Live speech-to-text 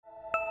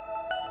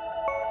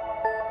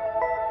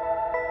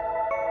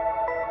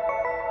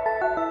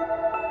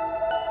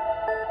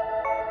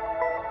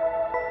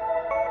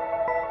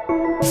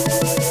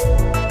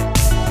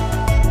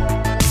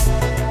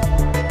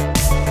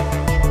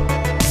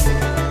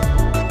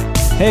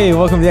Hey,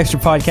 welcome to the Extra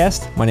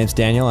Podcast. My name's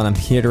Daniel, and I'm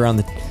here around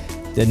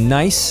the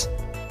nice,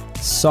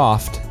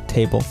 soft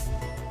table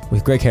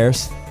with Greg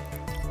Harris.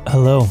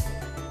 Hello.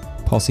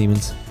 Paul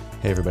Siemens.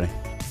 Hey, everybody.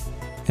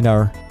 And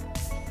our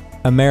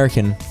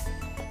American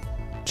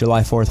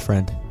July 4th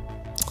friend.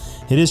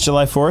 It is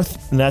July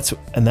 4th, and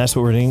that's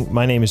what we're doing.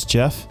 My name is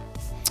Jeff,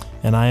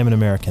 and I am an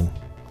American.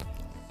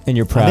 And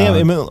you're proud. I think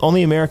I'm the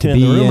only American in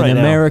the room right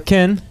now.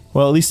 American.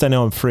 Well, at least I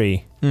know I'm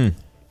free.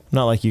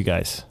 Not like you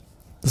guys.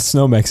 The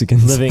snow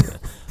Mexicans.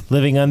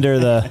 living under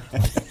the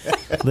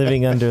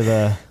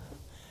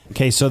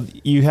Okay, so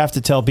you have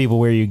to tell people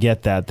where you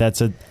get that.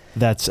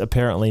 That's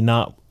apparently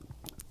not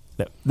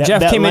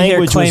Jeff came in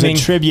here claiming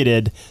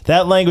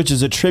that language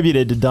is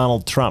attributed to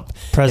Donald Trump.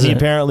 President.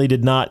 And he apparently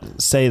did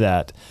not say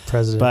that.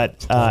 President.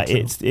 But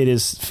it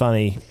is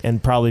funny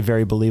and probably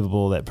very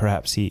believable that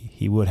perhaps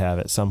he would have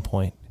at some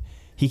point.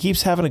 He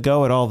keeps having a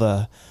go at all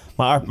the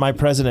my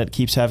president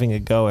keeps having a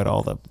go at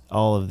all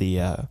of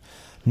the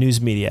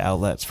news media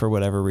outlets for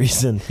whatever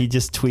reason. He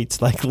just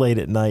tweets like late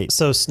at night.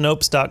 So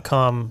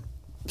Snopes.com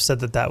said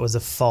that was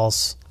a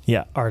false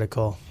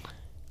article.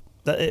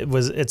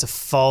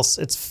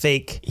 It's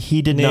fake.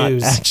 He did not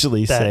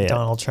actually say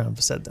Donald Trump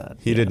said that.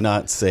 He did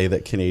not say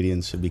that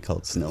Canadians should be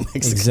called snow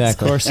Mexicans.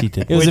 Exactly. Of course he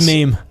did. It was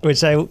a meme.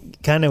 Which I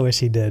kind of wish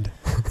he did.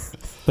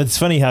 But it's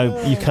funny how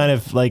you kind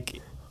of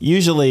like,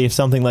 usually if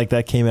something like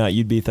that came out,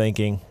 you'd be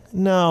thinking,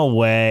 no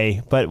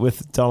way. But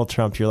with Donald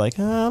Trump, you're like,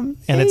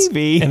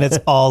 maybe. And it's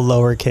all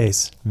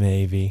lowercase.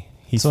 Maybe.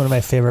 It's one of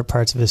my favorite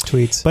parts of his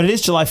tweets. But it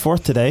is July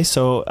 4th today,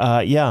 so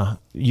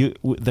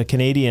the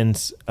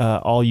Canadians,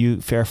 all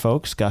you fair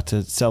folks, got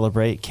to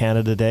celebrate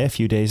Canada Day a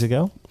few days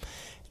ago,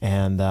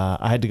 and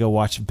I had to go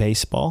watch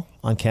baseball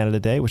on Canada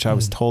Day, which I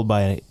was told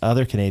by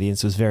other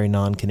Canadians was a very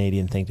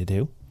non-Canadian thing to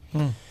do.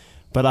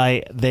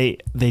 But they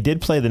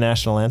did play the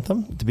national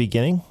anthem at the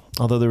beginning,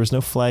 although there was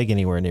no flag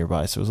anywhere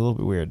nearby, so it was a little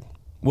bit weird.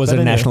 Was it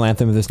a national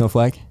anthem if there's no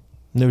flag?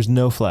 There was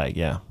no flag,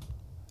 yeah.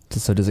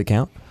 So does it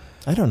count?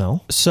 I don't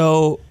know.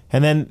 So.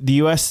 And then the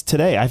U.S.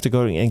 today, I have to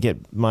go and get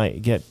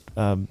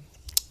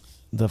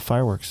the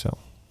fireworks.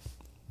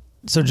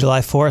 So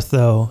July 4th,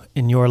 though,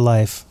 in your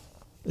life,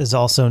 is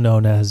also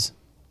known as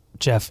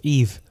Jeff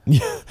Eve.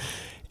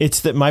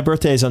 It's that my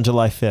birthday is on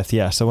July 5th.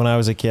 Yeah. So when I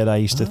was a kid, I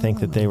used to think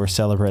that they were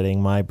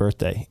celebrating my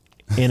birthday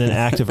in an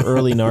act of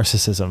early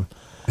narcissism.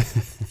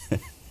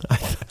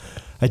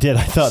 I did.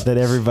 I thought that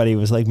everybody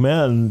was like,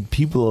 man,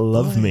 people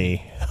love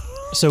me.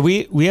 So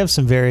we have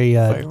some very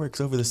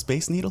fireworks over the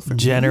Space Needle for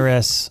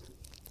generous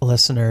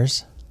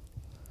listeners,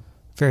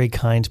 very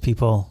kind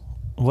people.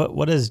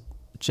 What does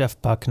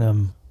Jeff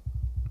Bucknam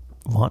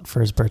want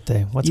for his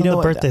birthday? What's on the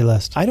birthday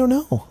list? I don't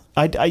know.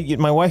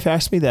 My wife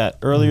asked me that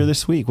earlier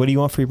this week. What do you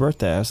want for your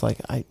birthday? I was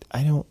like, I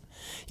don't.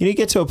 You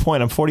get to a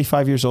point. I'm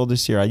 45 years old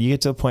this year. You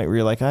get to a point where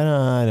you're like,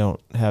 I don't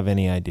have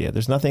any idea.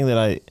 There's nothing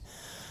that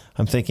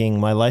I'm thinking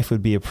my life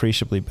would be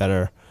appreciably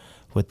better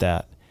with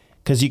that.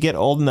 Because you get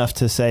old enough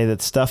to say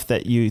that stuff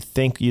that you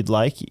think you'd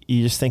like,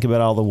 you just think about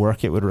all the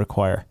work it would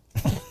require.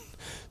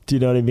 Do you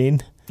know what I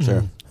mean?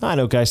 Sure. I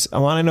know guys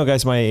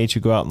my age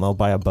who go out and they'll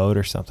buy a boat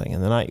or something.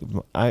 And then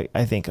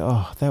I think,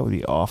 that would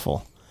be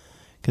awful.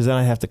 Because then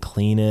I'd have to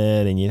clean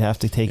it and you'd have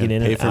to take it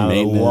in and out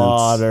of the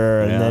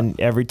water. And then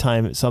every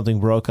time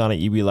something broke on it,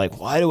 you'd be like,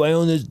 why do I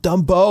own this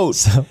dumb boat?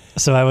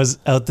 So I was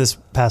out this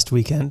past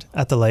weekend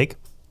at the lake.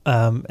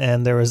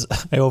 And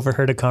I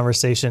overheard a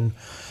conversation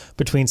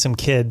between some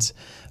kids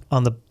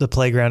on the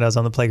playground. I was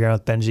on the playground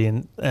with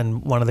Benji,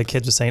 and one of the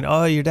kids was saying,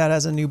 oh, your dad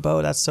has a new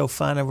boat. That's so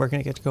fun. And we're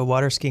going to get to go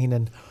water skiing.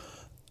 And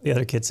the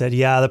other kid said,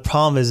 yeah, the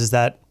problem is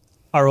that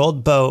our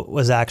old boat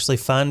was actually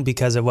fun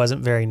because it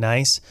wasn't very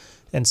nice.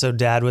 And so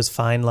dad was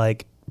fine,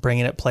 like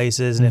bringing it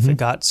places. And if it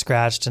got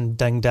scratched and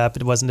dinged up,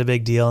 it wasn't a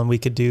big deal. And we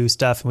could do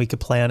stuff and we could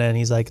play on it. And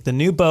he's like, the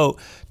new boat,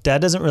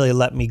 dad doesn't really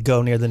let me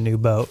go near the new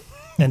boat.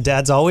 And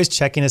dad's always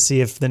checking to see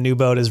if the new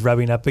boat is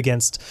rubbing up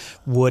against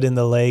wood in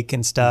the lake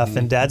and stuff.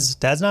 And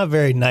dad's not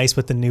very nice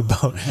with the new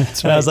boat.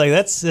 That's right. I was like,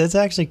 that's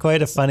actually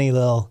quite a funny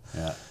little.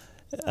 Yeah.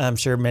 I'm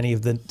sure many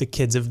of the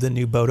kids of the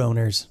new boat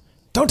owners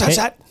don't touch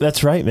that.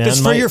 That's right, man.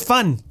 It's for your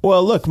fun.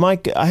 Well, look,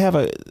 Mike, I have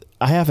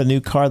a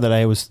new car that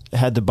I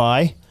had to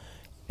buy,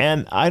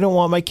 and I don't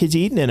want my kids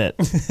eating in it.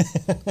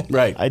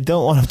 Right. I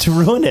don't want them to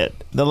ruin it.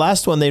 The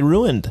last one they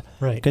ruined.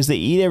 Right. Because they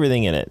eat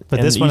everything in it. But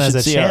and this one has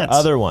a see chance. Our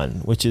other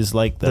one, which is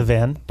like the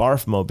van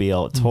barf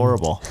mobile. It's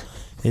horrible.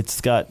 It's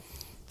got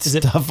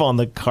stuff on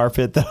the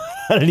carpet that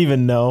I don't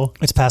even know.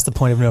 It's past the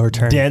point of no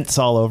return. Dents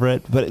all over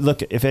it. But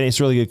look, it's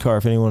a really good car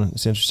if anyone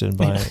is interested in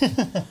buying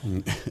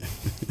it.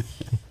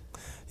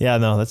 Yeah,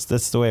 no,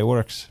 that's the way it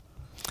works.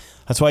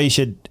 That's why you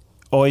should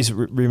always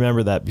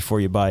remember that before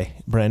you buy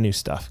brand new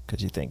stuff,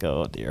 because you think,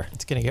 oh dear,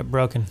 it's going to get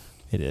broken.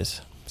 It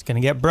is. It's going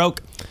to get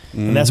broke.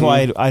 And that's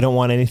why I don't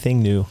want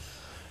anything new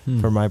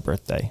for my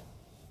birthday.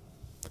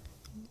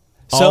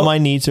 So, all my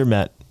needs are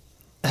met.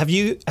 Have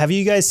you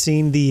guys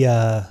seen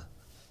the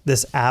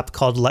this app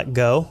called Let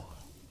Go?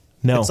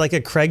 No. It's like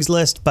a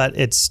Craigslist, but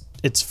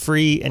it's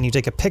free, and you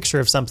take a picture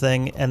of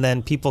something, and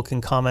then people can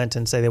comment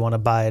and say they want to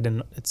buy it,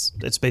 and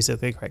it's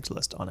basically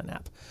Craigslist on an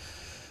app.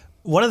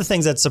 one of the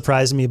things that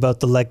surprised me about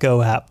the Let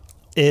Go app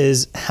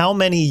is how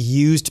many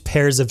used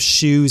pairs of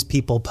shoes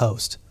people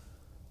post.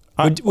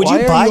 Would Why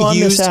you are buy you on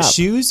this used app?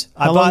 shoe?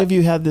 How long have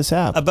you had this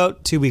app?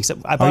 About 2 weeks. I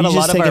Are bought you a just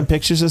lot of taking our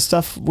pictures of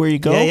stuff where you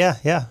go?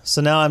 Yeah.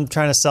 So now I'm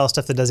trying to sell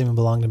stuff that doesn't even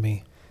belong to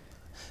me.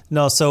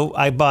 No, so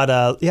I bought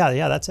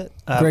that's it.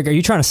 Greg, are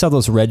you trying to sell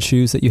those red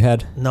shoes that you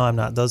had? No, I'm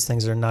not. Those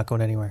things are not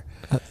going anywhere.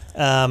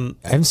 I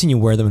haven't seen you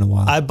wear them in a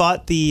while. I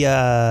bought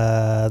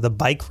the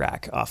bike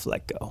rack off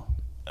Let Go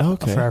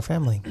Okay. for our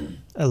family.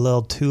 A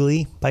little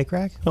Thule bike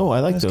rack. Oh,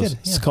 I like That's those. good,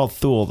 It's yeah. called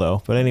Thule,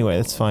 though. But anyway,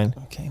 that's fine.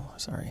 Okay,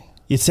 sorry.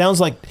 It sounds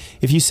like,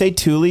 if you say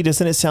Thule,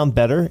 doesn't it sound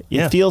better? It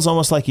Yeah. feels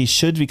almost like he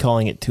should be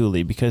calling it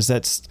Thule because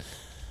that's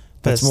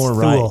It's more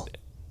Thule.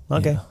 right.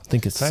 Okay. Yeah, I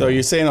think it's So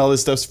you're saying all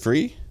this stuff's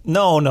free?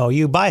 No,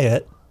 you buy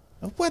it.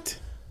 What?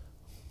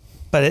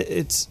 But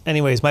it's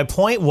anyways. My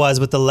point was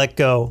with the Let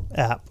Go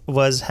app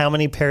was how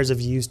many pairs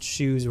of used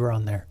shoes were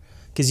on there.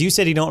 Because you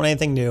said you don't want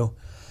anything new,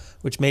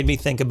 which made me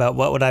think about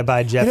what would I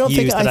buy Jeff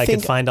used that I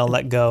could find on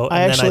Let Go,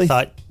 and then I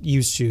thought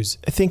used shoes.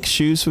 I think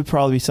shoes would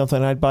probably be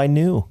something I'd buy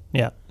new.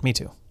 Yeah, me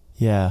too.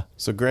 Yeah.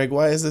 So Greg,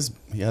 why is this?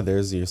 Yeah,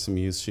 there's some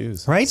used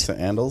shoes. Right?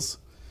 Sandals.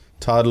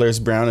 Toddlers,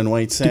 brown and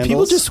white Do sandals.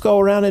 people just go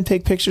around and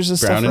take pictures of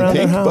brown stuff and around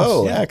pink their house?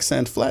 bow, Yeah.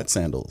 accent flat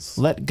sandals?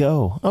 Let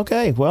go.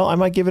 Okay, well, I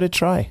might give it a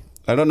try.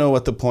 I don't know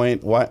what the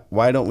point.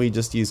 Why don't we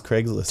just use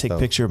Craigslist? Take a though?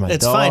 picture of my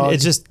It's dog. fine.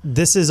 It's just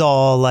this is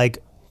all like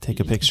Take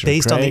a picture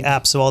based of on Greg. the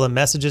app, so all the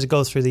messages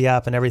go through the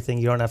app and everything.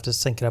 You don't have to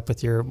sync it up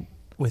with your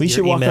We your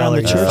should walk email around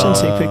or the your church phone.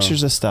 and take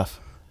pictures of stuff.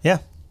 Yeah.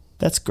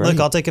 That's great. Look,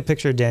 I'll take a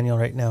picture of Daniel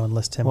right now and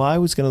list him. Well, I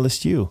was going to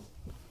list you.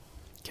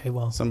 Okay,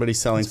 well.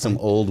 Somebody's selling some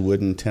old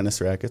wooden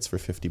tennis rackets for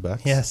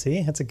 $50. Yeah,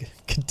 see? That's a good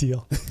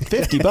deal.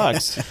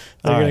 $50.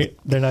 All right.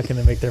 They're not going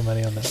to make their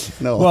money on that.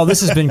 No. Well,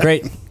 this has been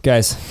great,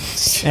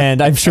 guys,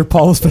 and I'm sure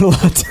Paul will spend a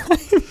lot of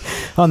time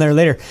on there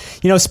later.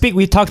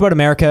 We talked about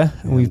America,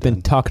 and we've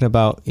been talking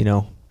about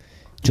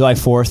July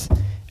 4th,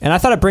 and I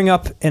thought I'd bring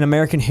up an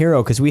American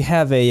hero because we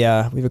have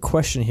a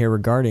question here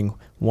regarding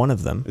one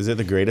of them. Is it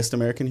the greatest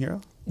American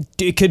hero?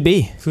 It could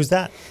be. Who's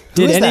that?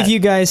 Did Who is any that? of you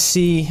guys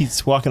see?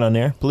 He's walking on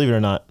air, believe it or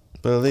not.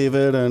 Believe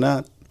it or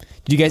not.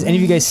 Did any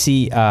of you guys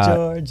see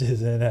George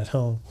isn't at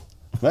home.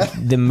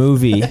 the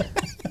movie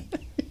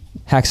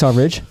Hacksaw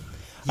Ridge?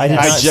 I did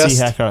I not just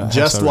see Hacksaw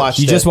Ridge. watched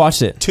You it just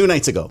watched it. 2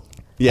 nights ago.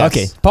 Yes.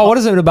 Okay, Paul, what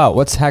is it about?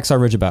 What's Hacksaw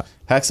Ridge about?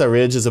 Hacksaw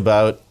Ridge is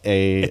about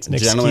a It's an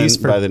gentleman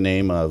excuse for- by the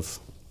name of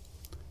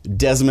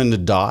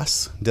Desmond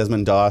Doss.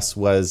 Desmond Doss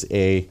was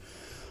he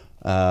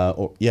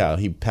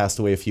passed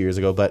away a few years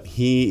ago, but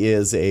he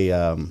is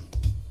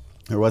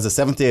was a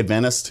Seventh-day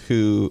Adventist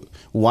who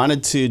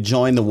wanted to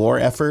join the war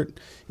effort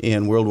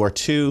in World War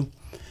II,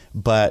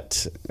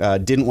 but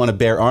didn't want to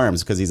bear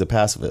arms because he's a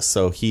pacifist.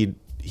 So he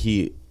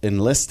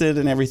enlisted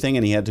and everything,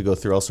 and he had to go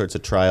through all sorts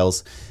of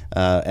trials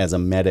as a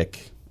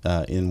medic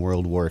in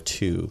World War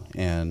II,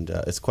 and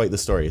it's quite the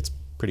story. It's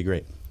pretty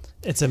great.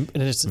 It's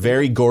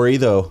Very gory,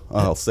 though,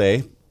 I'll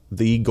say.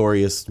 The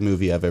goriest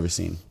movie I've ever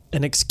seen.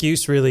 an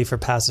excuse really for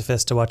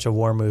pacifists to watch a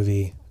war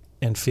movie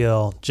and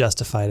feel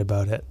justified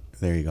about it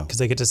There you go. because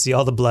they get to see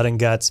all the blood and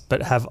guts,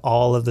 but have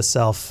all of the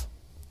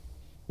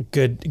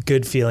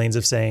good feelings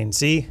of saying,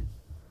 "See,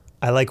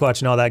 I like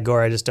watching all that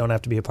gore. I just don't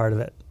have to be a part of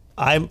it."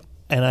 I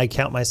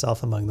count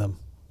myself among them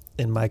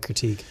in my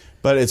critique.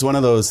 But it's one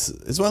of those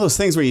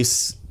things where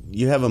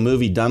you have a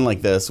movie done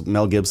like this.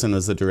 Mel Gibson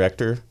was the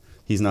director.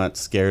 He's not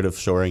scared of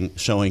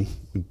showing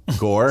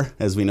gore,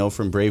 as we know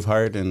from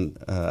Braveheart and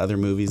other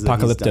movies. That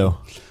he's done.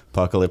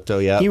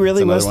 Apocalypto, yeah. He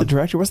really That's another was the one.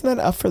 director. Wasn't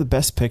that up for the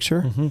best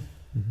picture? Mm-hmm.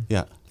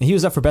 Yeah. He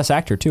was up for Best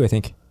Actor too, I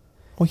think.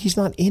 Well, he's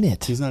not in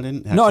it. He's not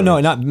in. No,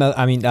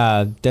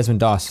 Desmond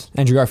Doss,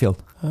 Andrew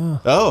Garfield.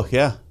 Oh,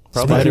 yeah.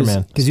 Probably.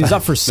 Spider-Man. Because he was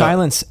up for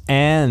Silence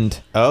and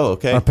Oh,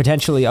 okay. or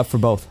potentially up for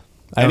both.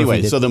 I don't know if he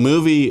Anyway, did. so the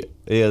movie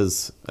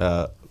is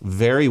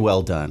very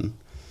well done,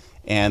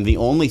 and the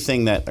only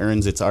thing that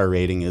earns its R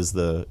rating is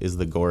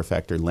the gore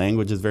factor.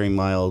 Language is very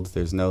mild.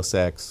 There's no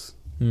sex.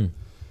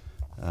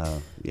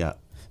 Yeah.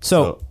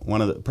 So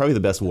one of probably the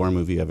best war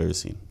movie I've ever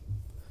seen.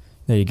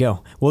 there you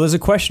go. Well, there's a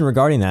question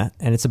regarding that,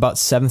 and it's about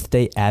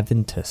Seventh-day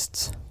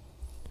Adventists.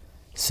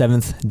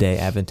 Seventh-day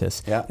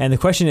Adventists. Yeah. And the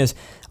question is,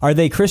 are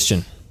they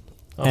Christian?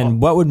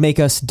 And what would make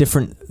us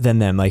different than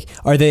them? Like,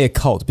 are they a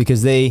cult?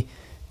 Because they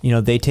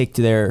take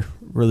to their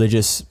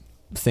religious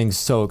things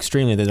so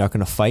extremely they're not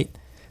going to fight.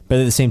 But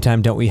at the same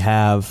time, don't we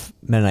have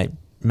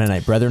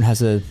Mennonite Brethren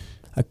has a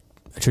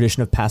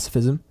tradition of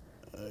pacifism?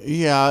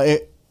 Yeah.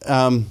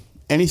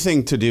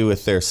 Anything to do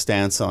with their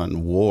stance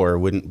on war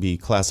wouldn't be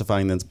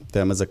classifying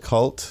them as a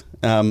cult.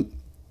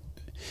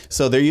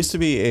 So there used to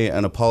be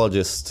an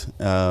apologist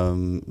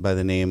by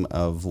the name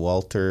of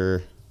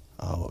Walter.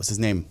 Oh, what was his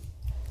name?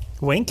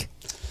 Wink?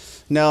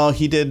 No,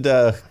 he did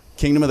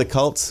Kingdom of the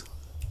Cults.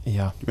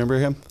 Yeah, Remember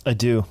him? I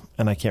do,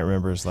 and I can't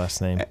remember his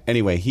last name.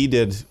 Anyway, he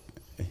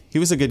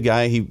was a good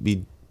guy.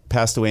 He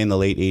passed away in the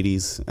late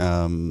 80s.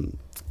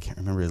 Can't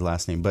remember his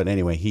last name, but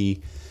anyway,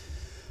 he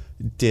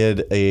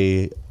did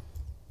a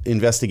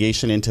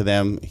investigation into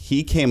them.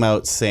 He came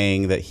out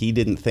saying that he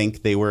didn't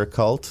think they were a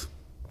cult.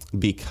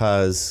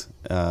 because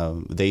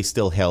they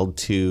still held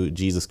to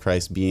Jesus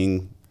Christ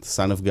being the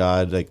Son of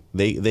God. Like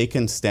they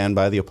can stand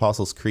by the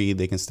Apostles' Creed.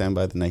 They can stand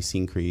by the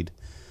Nicene Creed.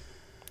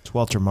 It's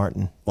Walter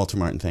Martin. Walter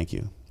Martin, thank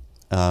you.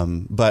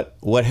 But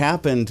what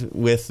happened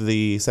with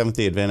the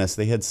Seventh-day Adventists,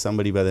 they had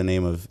somebody by the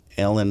name of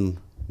Ellen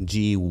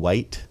G.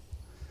 White,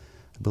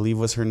 I believe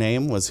was her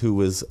name, who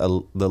was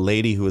the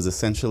lady who was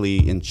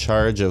essentially in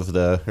charge of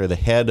the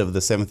head of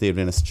the Seventh-day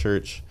Adventist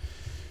Church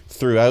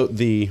throughout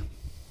the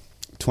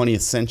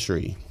 20th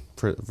century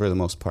for the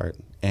most part.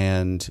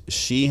 And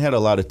she had a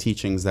lot of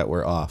teachings that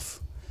were off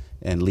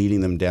and leading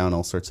them down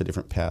all sorts of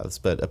different paths.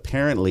 But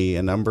apparently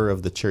a number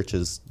of the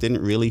churches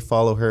didn't really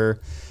follow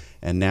her,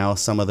 and now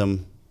some of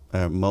them,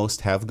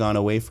 most have gone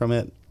away from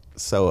it.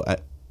 So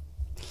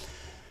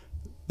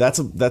that's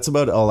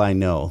about all I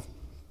know.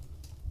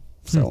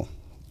 So,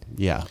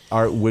 yeah.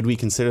 Would we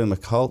consider them a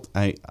cult?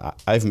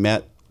 I've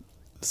met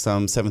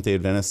some Seventh-day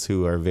Adventists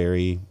who are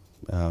very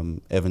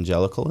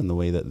evangelical in the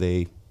way that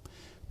they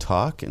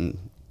talk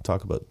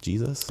about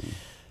Jesus.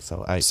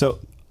 So it's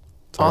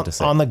hard to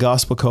say. On the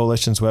Gospel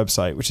Coalition's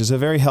website, which is a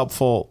very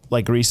helpful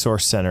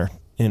resource center,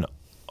 in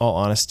all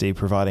honesty,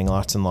 providing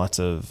lots and lots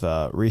of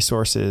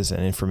resources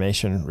and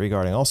information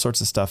regarding all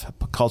sorts of stuff,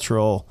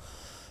 cultural,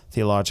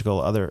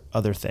 theological,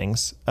 other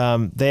things.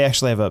 They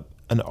actually have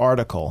an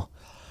article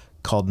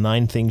called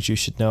 9 Things You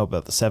Should Know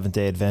About the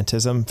Seventh-day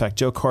Adventism. In fact,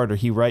 Joe Carter,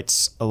 he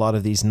writes a lot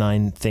of these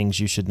 9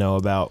 things you should know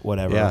about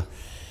whatever. Yeah.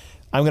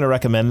 I'm going to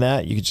recommend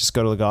that. You could just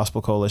go to the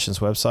Gospel Coalition's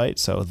website,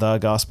 so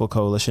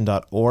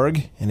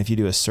thegospelcoalition.org, and if you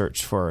do a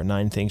search for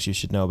 9 Things You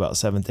Should Know About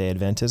Seventh-day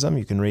Adventism,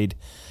 you can read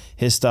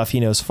his stuff.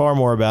 He knows far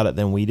more about it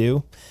than we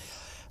do.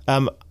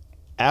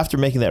 After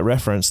making that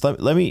reference,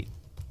 let me...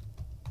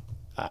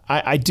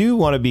 I do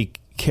want to be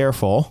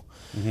careful.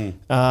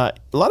 Mm-hmm. A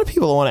lot of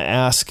people want to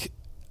ask...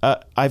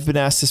 I've been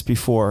asked this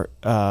before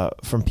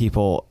from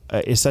people,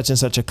 is such and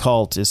such a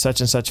cult? Is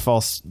such and such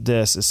false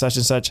this? Is such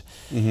and such...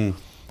 Mm-hmm.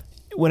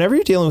 Whenever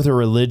you're dealing with a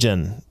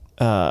religion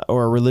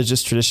or a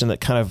religious tradition that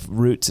kind of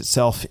roots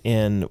itself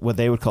in what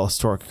they would call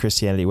historic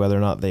Christianity, whether or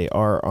not they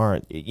are or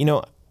aren't,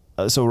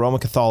 so Roman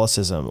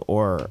Catholicism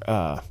or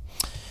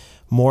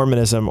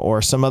Mormonism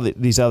or some of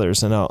these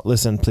others, and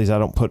listen, please, I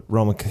don't put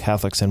Roman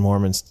Catholics and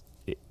Mormons,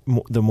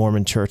 the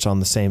Mormon Church, on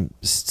the same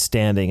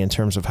standing in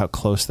terms of how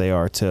close they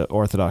are to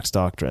Orthodox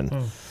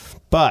doctrine.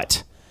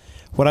 But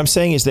what I'm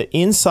saying is that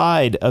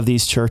inside of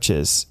these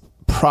churches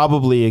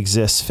probably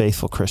exists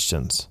faithful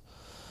Christians.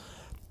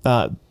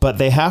 But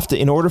they have to,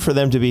 in order for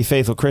them to be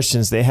faithful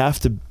Christians, they have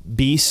to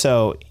be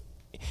so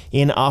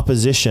in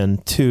opposition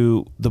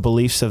to the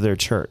beliefs of their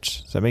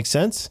church. Does that make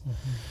sense?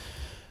 Mm-hmm.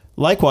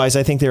 Likewise,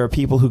 I think there are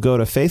people who go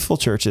to faithful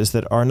churches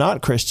that are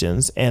not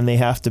Christians, and they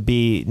have to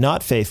be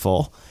not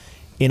faithful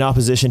in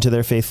opposition to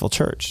their faithful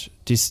church.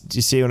 Do you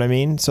see what I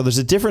mean? So there's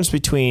a difference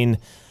between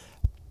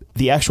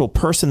the actual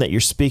person that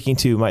you're speaking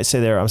to might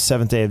say I'm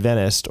Seventh-day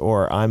Adventist,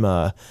 or I'm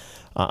a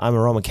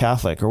Roman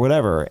Catholic or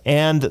whatever,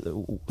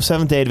 and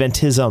Seventh-day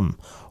Adventism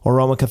or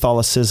Roman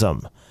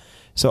Catholicism.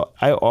 So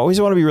I always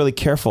want to be really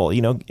careful.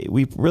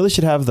 We really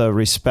should have the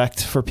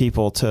respect for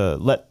people to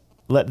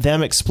let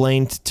them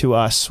explain to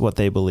us what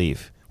they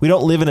believe. We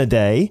don't live in a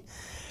day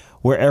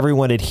where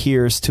everyone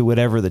adheres to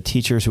whatever the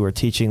teachers who are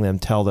teaching them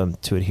tell them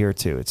to adhere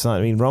to. It's not.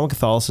 Roman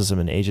Catholicism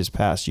in ages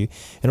past, in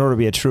order to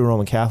be a true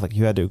Roman Catholic,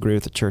 you had to agree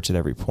with the church at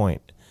every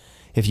point.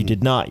 If you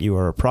did not, you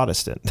were a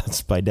Protestant.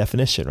 That's by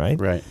definition, right?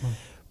 Right.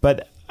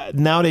 But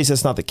nowadays,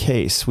 that's not the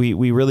case. We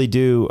really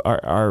do.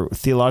 Our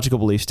theological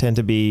beliefs tend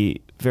to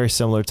be very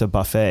similar to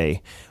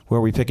buffet, where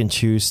we pick and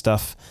choose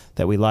stuff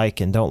that we like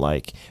and don't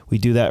like. We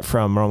do that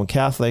from Roman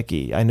Catholic.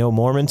 I know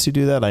Mormons who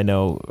do that. I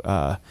know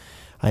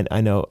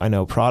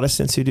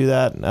Protestants who do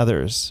that, and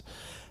others.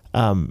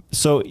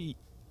 So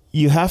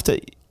you have to,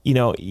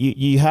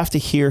 you have to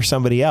hear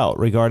somebody out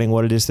regarding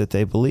what it is that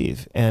they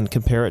believe and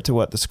compare it to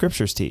what the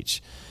scriptures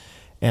teach,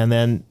 and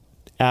then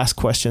ask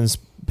questions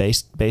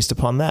based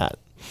upon that.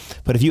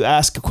 But if you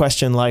ask a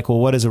question like, well,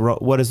 what does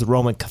the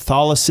Roman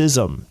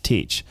Catholicism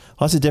teach?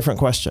 Well, that's a different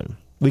question.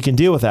 We can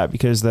deal with that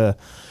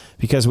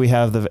because we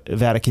have the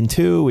Vatican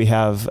II, we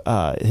have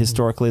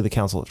historically the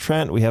Council of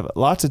Trent, we have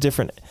lots of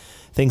different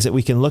things that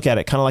we can look at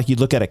it, kind of like you'd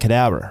look at a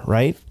cadaver,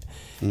 right?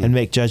 And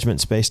make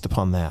judgments based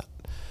upon that.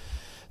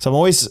 So I'm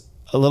always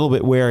a little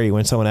bit wary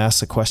when someone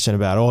asks a question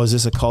about, is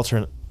this a cult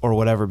or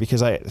whatever,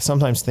 because I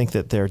sometimes think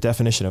that their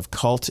definition of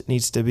cult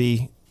needs to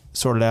be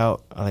sorted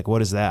out. Like,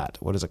 what is that?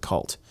 What is a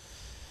cult?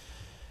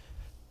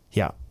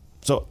 Yeah.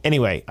 So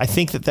anyway, I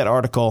think that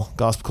article,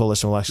 Gospel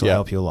Coalition, will actually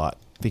help you a lot,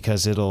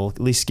 because it'll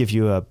at least give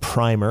you a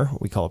primer.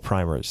 We call it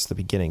primer. It's the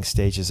beginning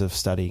stages of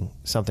studying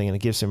something, and it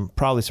gives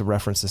probably some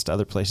references to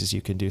other places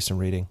you can do some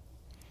reading.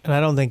 And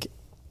I don't think,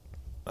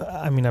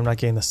 I'm not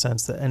getting the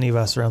sense that any of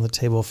us around the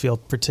table feel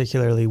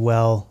particularly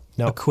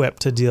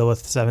equipped to deal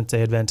with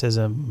Seventh-day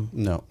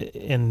Adventism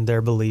in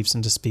their beliefs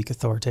and to speak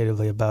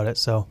authoritatively about it.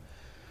 So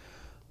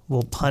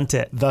we'll punt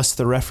it. Thus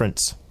the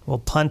reference. We'll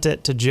punt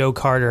it to Joe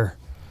Carter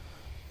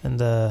and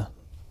the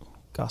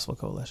Gospel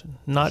Coalition.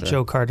 Not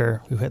Joe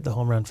Carter, who hit the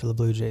home run for the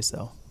Blue Jays,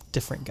 though.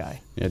 Different guy.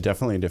 Yeah,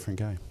 definitely a different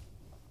guy.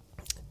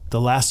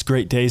 The last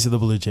great days of the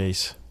Blue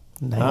Jays.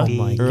 90.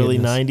 my Early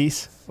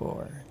goodness.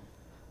 90s.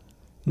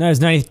 No, it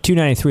was 92,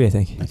 93, I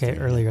think. Okay,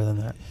 earlier than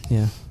that.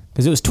 Yeah.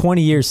 Because it was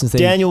 20 years since they...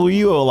 Daniel, were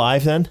you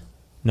alive then?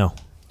 No.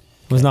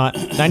 It was not.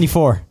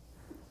 94.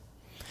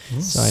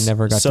 So I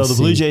never got to see. So the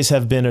Blue Jays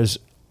have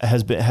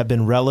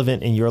been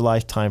relevant in your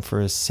lifetime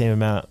for the same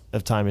amount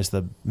of time as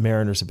the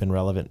Mariners have been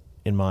relevant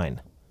in mine.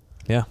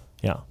 Yeah.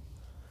 Yeah.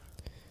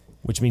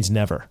 Which means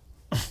never.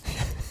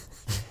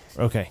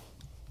 Okay.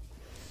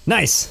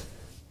 Nice.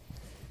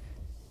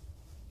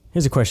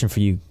 Here's a question for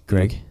you,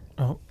 Greg.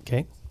 Oh,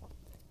 okay.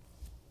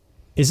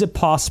 Is it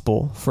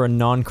possible for a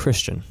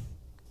non-Christian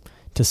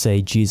to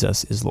say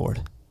Jesus is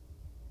Lord?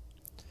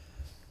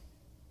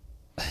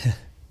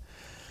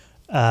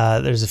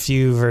 There's a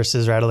few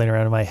verses rattling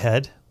around in my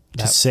head.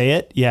 To say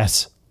it?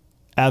 Yes.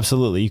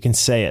 Absolutely. You can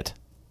say it.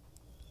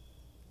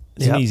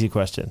 It's an Yep. easy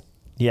question.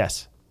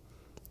 Yes.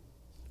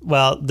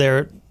 Well, That's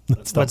not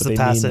what's what the they mean,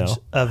 passage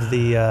though. of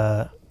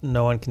the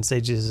no one can say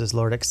Jesus is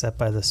Lord except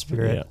by the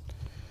Spirit?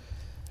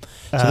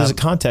 So there's a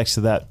context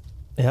to that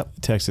Yep.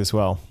 text as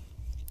well.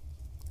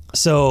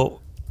 So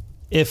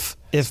if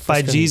by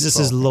Corinthians Jesus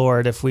is 12.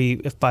 Lord,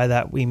 if by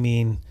that we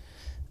mean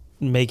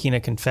making a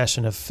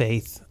confession of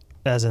faith,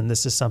 as in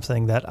this is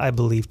something that I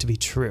believe to be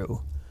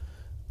true,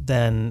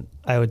 then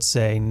I would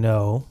say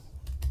no.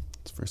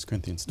 It's 1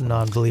 Corinthians 12.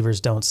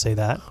 Non-believers don't say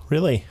that.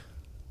 Really?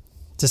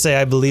 To say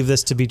I believe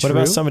this to be true, What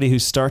about somebody who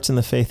starts in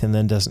the faith and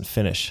then doesn't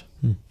finish?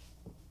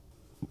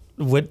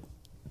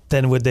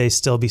 would they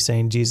still be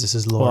saying Jesus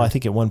is Lord? Well, I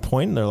think at one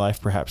point in their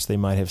life, perhaps they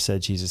might have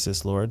said Jesus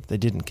is Lord. They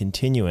didn't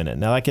continue in it.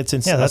 Now that gets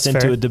Yeah, that's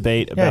into fair. a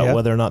debate Yeah, about yeah.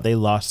 whether or not they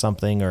lost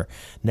something or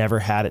never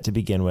had it to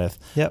begin with.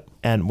 Yep.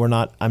 And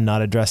I'm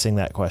not addressing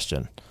that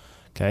question.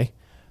 Okay.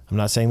 I'm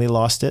not saying they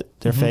lost it,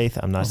 their faith.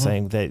 I'm not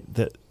saying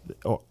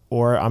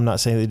or I'm not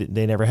saying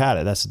they never had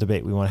it. That's a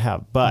debate we want to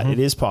have. But it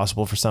is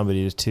possible for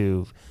somebody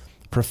to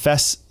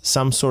profess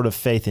some sort of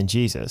faith in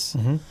Jesus,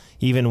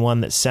 even one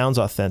that sounds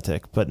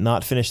authentic, but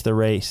not finish the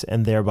race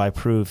and thereby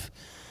prove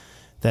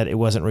that it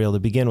wasn't real to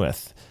begin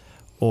with,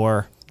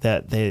 or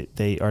that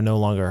they are no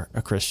longer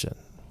a Christian.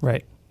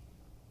 Right.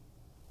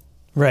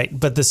 Right.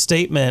 But the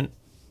statement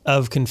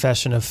of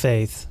confession of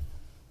faith,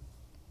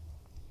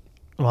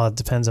 well, it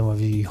depends on what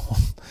view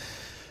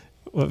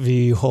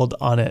you hold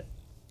on it,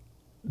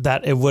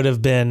 that it would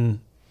have been,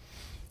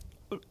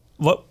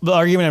 what the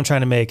argument I'm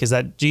trying to make is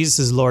that Jesus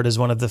is Lord is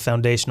one of the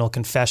foundational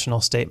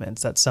confessional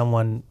statements that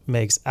someone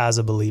makes as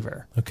a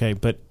believer. Okay,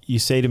 but you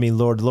say to me,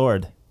 Lord,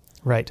 Lord,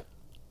 Right.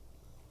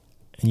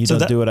 and you So don't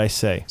that- do what I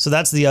say. So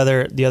that's the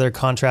other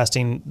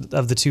contrasting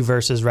of the two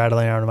verses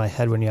rattling around in my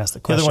head when you ask the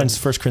The question. other one's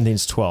 1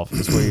 Corinthians 12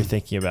 is where you're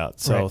thinking about.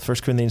 So Right.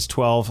 1 Corinthians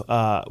 12,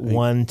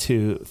 1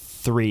 to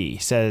 3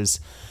 says,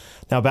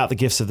 "Now about the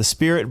gifts of the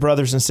Spirit,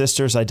 brothers and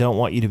sisters, I don't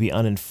want you to be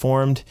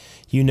uninformed.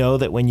 You know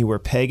that when you were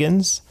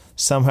pagans,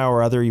 somehow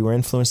or other you were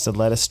influenced and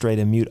led astray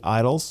to mute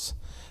idols.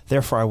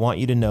 Therefore I want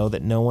you to know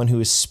that no one who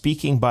is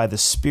speaking by the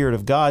Spirit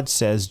of God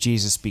says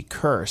Jesus be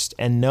cursed,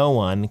 and no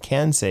one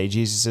can say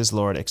Jesus is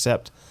Lord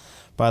except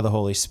by the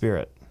Holy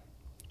Spirit."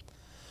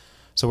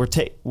 So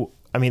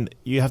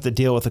you have to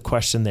deal with the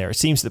question there. It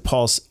seems that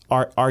Paul's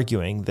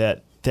arguing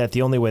that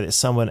the only way that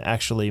someone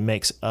actually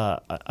makes an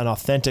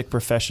authentic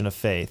profession of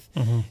faith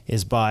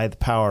is by the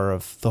power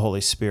of the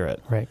Holy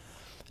Spirit Right.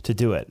 to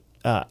do it.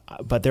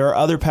 But there are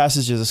other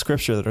passages of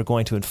Scripture that are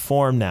going to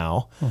inform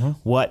now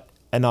what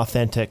an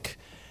authentic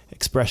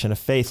expression of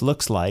faith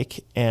looks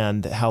like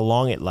and how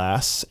long it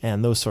lasts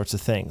and those sorts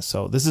of things.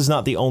 So this is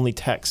not the only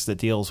text that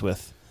deals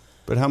with.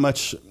 But how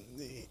much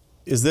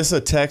is this a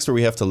text where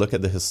we have to look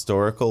at the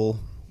historical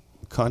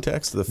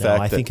context? The fact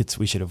I that think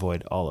we should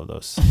avoid all of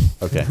those.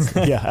 okay,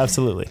 Yeah,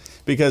 absolutely.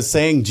 because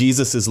saying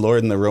Jesus is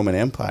Lord in the Roman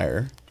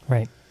Empire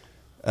Right.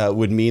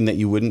 would mean that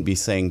you wouldn't be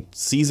saying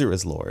Caesar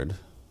is Lord,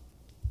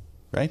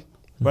 right?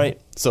 Right.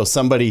 So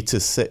somebody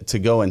to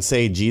go and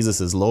say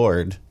Jesus is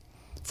Lord,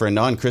 for a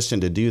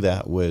non-Christian to do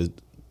that was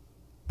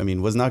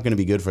not going to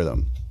be good for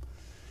them.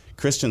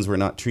 Christians were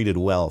not treated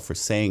well for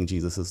saying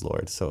Jesus is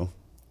Lord. So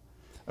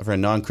for a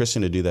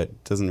non-Christian to do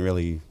that doesn't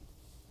really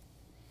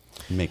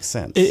make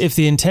sense. If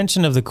the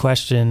intention of the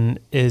question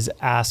is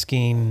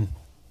asking,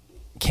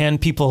 can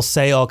people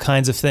say all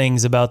kinds of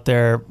things about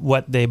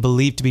what they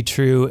believe to be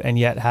true and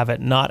yet have it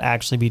not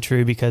actually be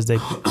true because they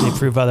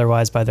prove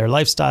otherwise by their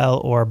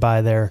lifestyle or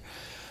by their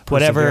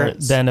whatever,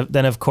 Perseverance.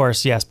 then of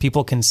course, yes,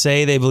 people can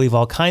say they believe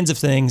all kinds of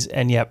things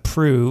and yet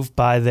prove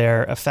by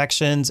their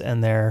affections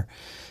and their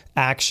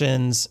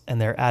actions and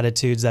their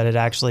attitudes that it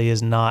actually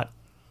is not,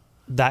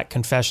 that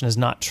confession is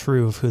not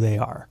true of who they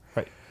are.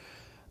 Right.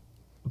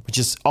 Which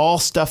is all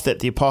stuff that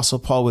the Apostle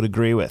Paul would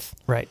agree with.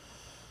 Right.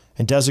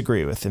 And does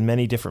agree with in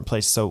many different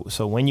places.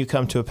 So when you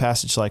come to a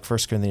passage like 1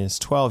 Corinthians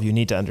 12, you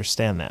need to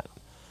understand that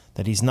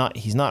he's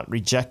not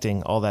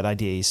rejecting all that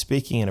idea. He's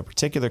speaking in a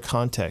particular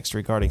context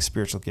regarding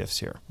spiritual gifts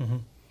here.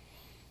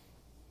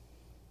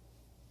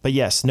 But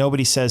yes,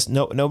 nobody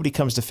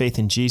comes to faith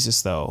in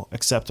Jesus though,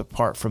 except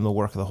apart from the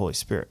work of the Holy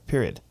Spirit.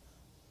 Period.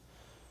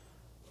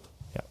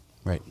 Yeah.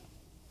 Right.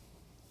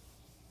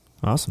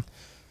 Awesome.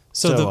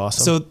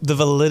 Awesome. So the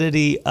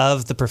validity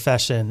of the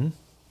profession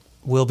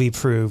will be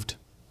proved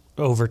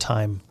over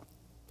time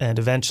and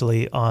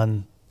eventually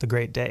on the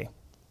great day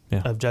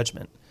of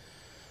judgment.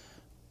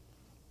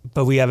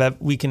 But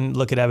we can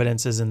look at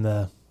evidences in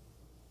the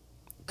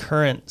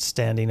current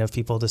standing of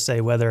people to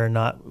say whether or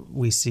not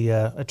we see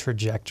a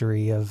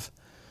trajectory of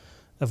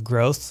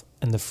growth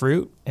in the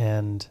fruit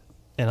and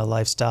in a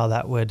lifestyle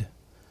that would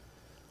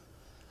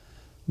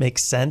make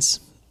sense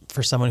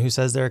for someone who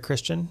says they're a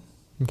Christian.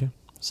 Okay.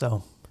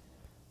 So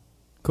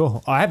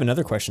cool. I have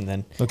another question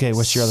then. Okay,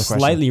 what's your other question?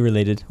 Slightly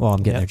related. Well,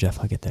 I'm getting there, Jeff.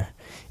 I'll get there.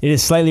 It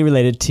is slightly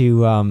related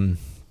to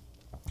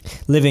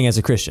living as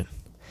a Christian.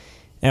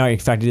 And in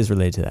fact, it is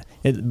related to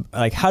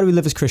that. How do we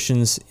live as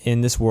Christians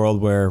in this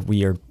world where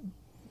we are,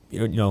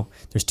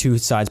 there's two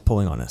sides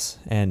pulling on us,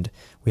 and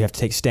we have to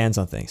take stands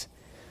on things.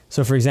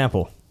 So, for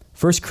example,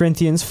 1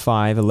 Corinthians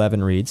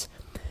 5:11 reads,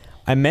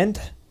 "I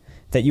meant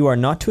that you are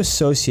not to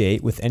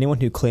associate with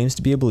anyone who claims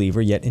to be a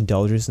believer yet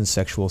indulges in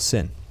sexual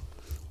sin,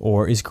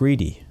 or is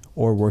greedy,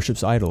 or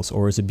worships idols,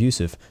 or is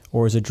abusive,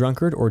 or is a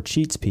drunkard, or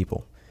cheats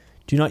people.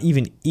 Do not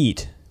even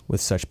eat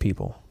with such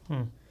people."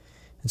 And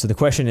so the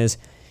question is,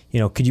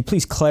 could you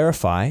please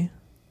clarify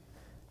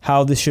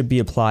how this should be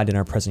applied in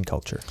our present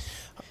culture?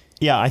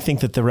 Yeah, I think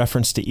that the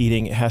reference to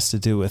eating has to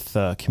do with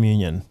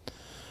communion.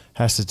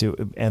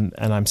 And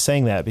I'm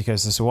saying that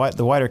because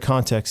the wider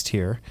context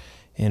here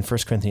in 1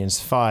 Corinthians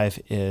 5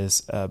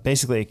 is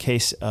basically a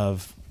case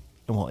of,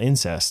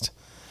 incest.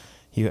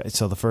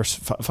 So the first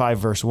 5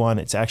 verse 1,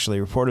 it's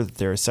actually reported that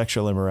there is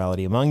sexual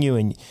immorality among you,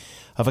 and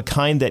of a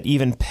kind that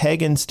even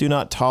pagans do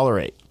not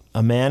tolerate.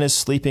 A man is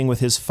sleeping with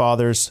his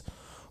father's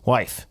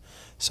wife.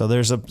 So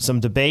there's some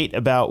debate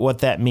about what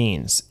that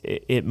means.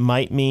 It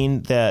might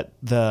mean that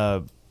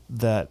the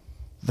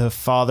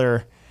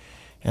father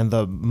and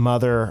the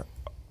mother,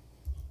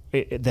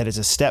 that is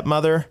a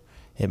stepmother.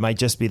 It might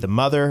just be the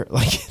mother.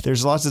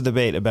 There's lots of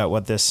debate about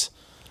what this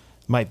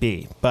might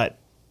be, but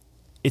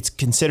it's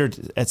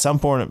considered at some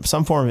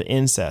form of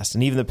incest,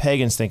 and even the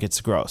pagans think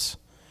it's gross.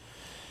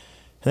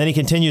 And then he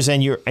continues,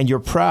 and you're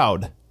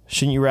proud.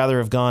 Shouldn't you rather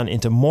have gone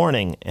into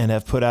mourning and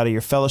have put out of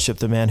your fellowship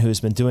the man who has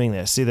been doing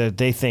this? See, that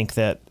they think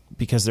that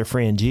because they're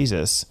free in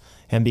Jesus,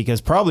 and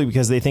probably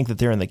because they think that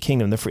they're in the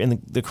kingdom.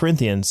 The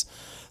Corinthians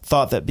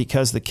thought that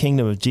because the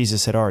kingdom of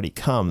Jesus had already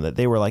come, that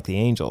they were like the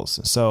angels.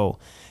 So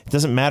it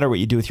doesn't matter what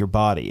you do with your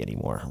body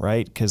anymore,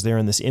 right? Because they're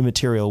in this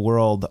immaterial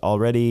world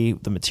already.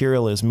 The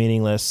material is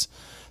meaningless.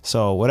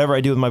 So whatever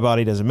I do with my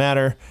body doesn't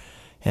matter.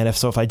 And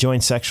if I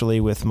join sexually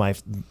with my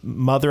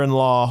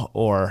mother-in-law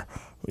or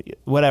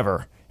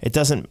whatever, it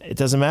doesn't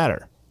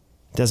matter.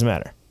 It doesn't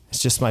matter.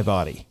 It's just my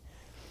body.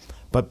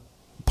 But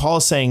Paul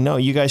is saying, no,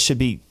 you should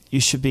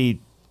be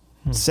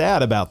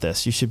sad about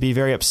this. You should be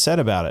very upset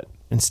about it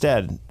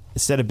instead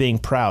of being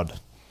proud.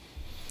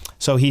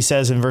 So he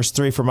says in verse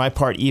 3, "For my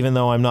part, even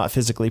though I'm not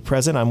physically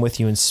present, I'm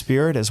with you in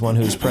spirit, as one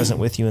who is present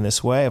with you in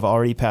this way. I've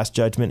already passed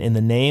judgment in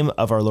the name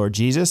of our Lord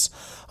Jesus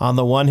on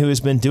the one who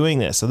has been doing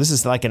this." So this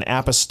is like an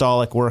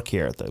apostolic work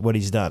here, what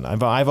he's done.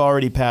 I've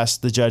already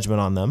passed the judgment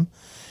on them.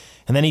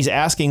 And then he's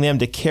asking them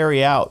to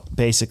carry out,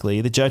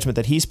 basically, the judgment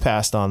that he's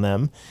passed on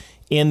them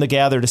in the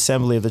gathered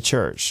assembly of the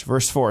church.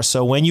 Verse 4,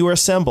 "So when you are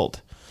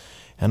assembled,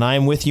 and I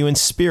am with you in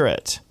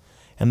spirit,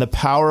 and the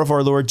power of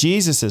our Lord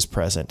Jesus is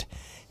present,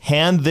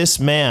 hand this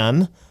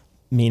man,"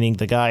 meaning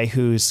the guy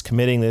who's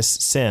committing this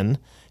sin,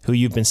 who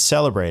you've been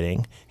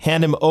celebrating,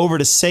 hand him over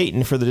to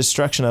Satan for the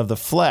destruction of the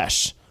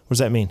flesh. What does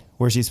that mean?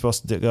 Where's he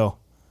supposed to go?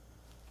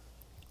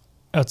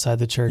 Outside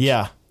the church.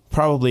 Yeah,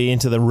 probably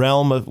into the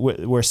realm of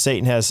where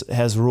Satan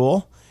has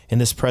rule in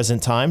this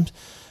present time,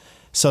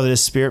 so that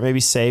his spirit may be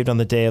saved on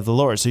the day of the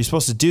Lord. So you're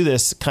supposed to do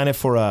this kind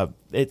of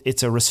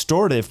it's a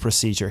restorative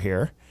procedure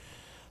here.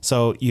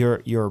 So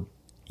you're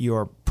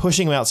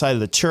pushing him outside of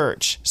the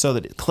church so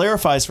that it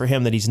clarifies for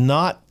him that he's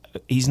not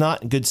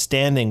in good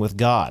standing with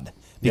God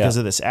because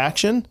of this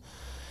action,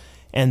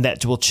 and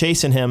that will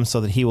chasten him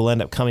so that he will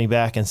end up coming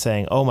back and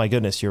saying, "Oh my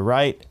goodness, you're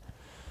right."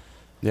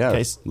 Yeah,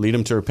 Okay. Lead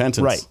him to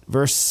repentance. Right.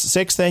 Verse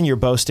 6 then, "Your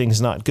boasting is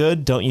not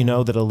good. Don't you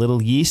know that a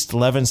little yeast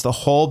leavens the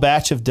whole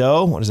batch of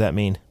dough?" What does that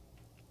mean?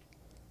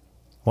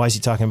 Why is he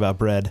talking about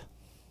bread?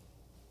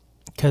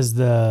 Because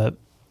the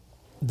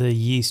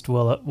yeast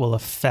will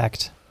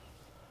affect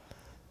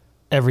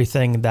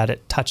everything that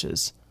it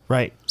touches.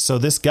 Right. So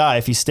this guy,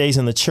 if he stays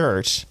in the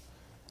church,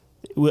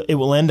 it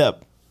will end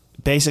up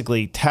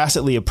basically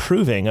tacitly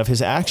approving of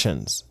his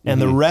actions, and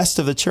the rest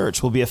of the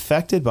church will be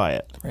affected by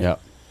it. Right? Yeah.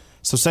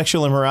 So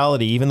sexual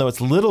immorality, even though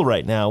it's little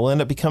right now, will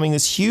end up becoming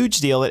this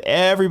huge deal that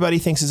everybody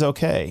thinks is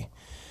okay.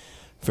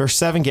 Verse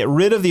 7, "Get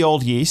rid of the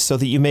old yeast so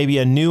that you may be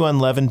a new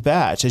unleavened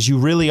batch, as you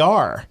really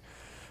are.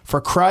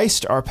 For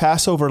Christ, our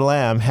Passover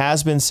lamb,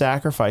 has been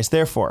sacrificed.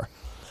 Therefore,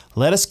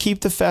 let us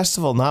keep the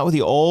festival not with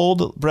the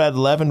old bread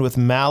leavened with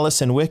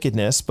malice and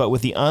wickedness, but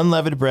with the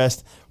unleavened bread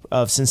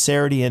of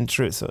sincerity and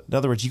truth." So in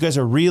other words, you guys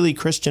are really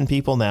Christian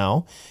people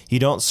now. You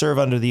don't serve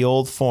under the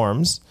old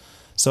forms.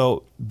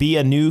 So be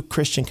a new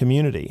Christian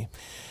community.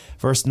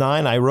 Verse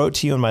 9, "I wrote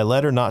to you in my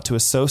letter not to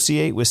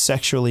associate with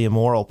sexually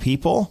immoral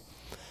people,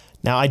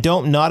 Now, I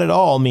don't, not at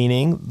all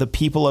meaning the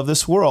people of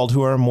this world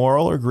who are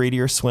immoral or greedy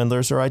or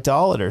swindlers or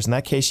idolaters. In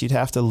that case, you'd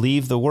have to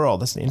leave the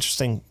world. That's an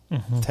interesting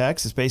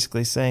text. It's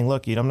basically saying,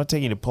 look, I'm not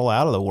taking you to pull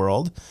out of the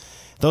world.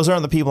 Those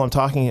aren't the people I'm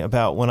talking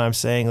about when I'm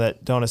saying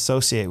that don't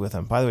associate with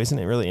them. By the way, isn't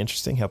it really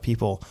interesting how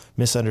people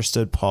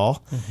misunderstood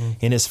Paul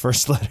in his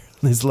first letter?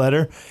 He's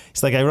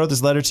like, I wrote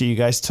this letter to you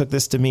guys, took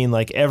this to mean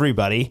like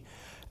everybody,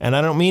 and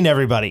I don't mean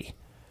everybody.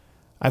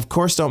 I, of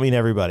course, don't mean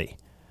everybody.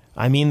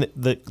 I mean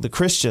the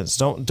Christians.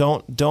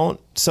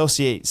 Don't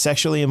associate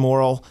sexually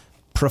immoral,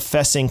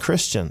 professing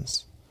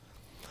Christians.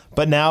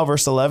 But now,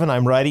 verse 11,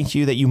 I'm writing to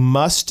you that you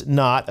must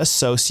not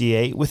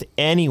associate with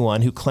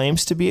anyone who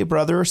claims to be a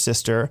brother or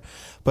sister,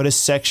 but is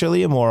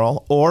sexually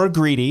immoral or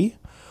greedy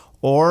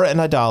or an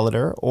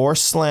idolater or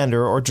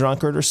slanderer or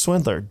drunkard or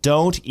swindler.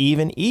 Don't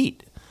even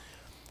eat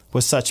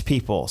with such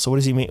people. So what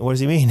does he mean? What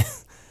does he mean?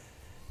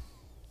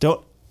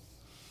 Don't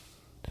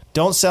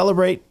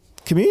celebrate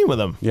communion with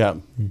them. Yeah.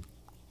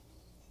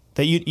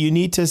 That you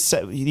need to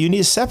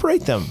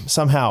separate them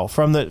somehow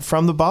from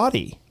the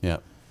body. Yeah.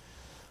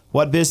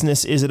 What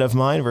business is it of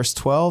mine, verse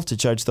 12, to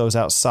judge those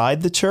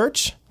outside the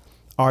church?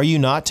 Are you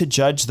not to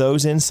judge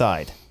those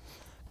inside?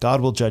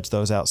 God will judge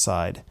those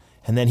outside.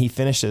 And then he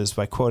finishes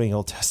by quoting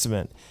Old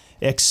Testament,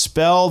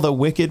 expel the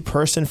wicked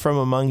person from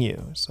among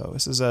you. So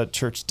this is a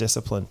church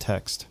discipline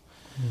text,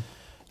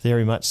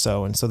 very much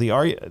so. And so the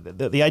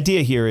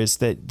idea here is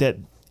that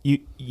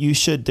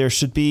there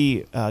should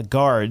be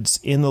guards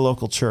in the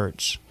local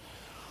church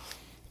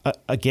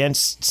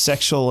against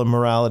sexual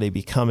immorality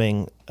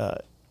becoming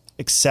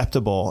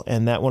acceptable,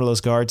 and that one of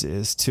those guards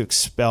is to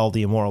expel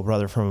the immoral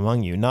brother from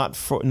among you. Not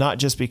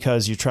just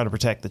because you're trying to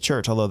protect the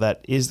church, although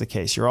that is the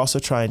case. You're also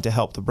trying to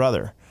help the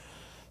brother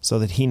so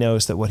that he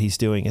knows that what he's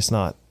doing is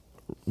not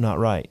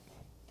right.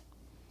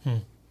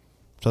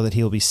 So that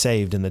he'll be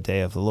saved in the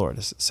day of the Lord,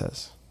 as it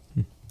says.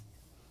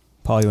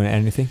 Paul, you want to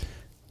add anything?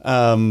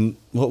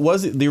 What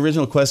was it? The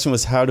original question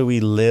was, how do we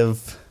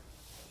live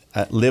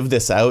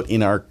this out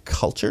in our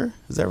culture?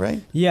 Is that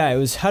right? Yeah, it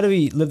was, how do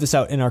we live this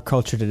out in our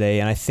culture today?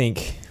 And I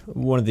think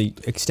one of the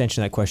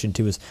extension of that question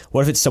too is,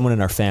 what if it's someone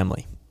in our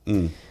family?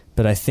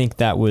 But I think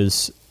that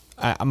was,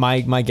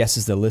 my guess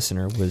is the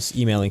listener was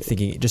emailing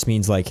thinking it just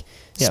means like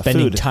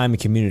spending food. time in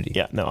community.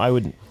 Yeah, no,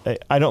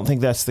 I don't think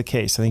that's the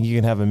case. I think you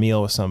can have a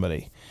meal with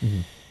somebody.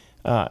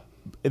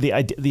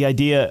 The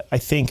idea, I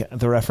think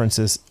the reference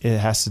is, it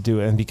has to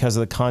do, and because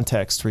of the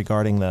context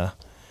regarding the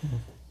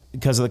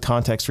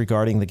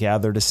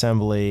gathered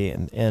assembly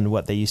and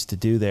what they used to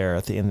do there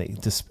and they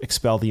just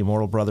expel the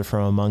immoral brother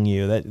from among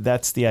you.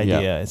 That's the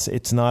idea. Yeah.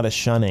 It's not a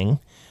shunning,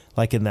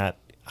 like in that,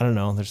 I don't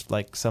know, there's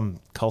like some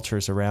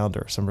cultures around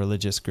or some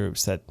religious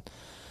groups that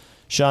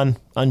shun,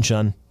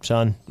 that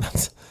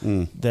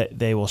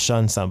they will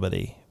shun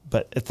somebody.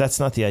 But that's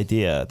not the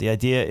idea. The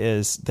idea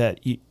is that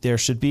there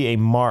should be a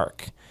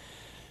mark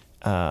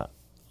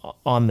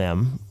on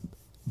them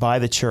by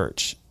the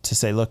church to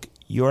say, look,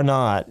 you're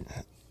not,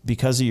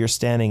 because of your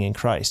standing in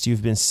Christ,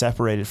 you've been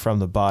separated from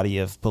the body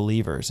of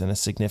believers in a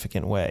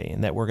significant way,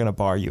 and that we're going to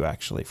bar you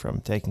actually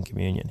from taking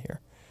communion here.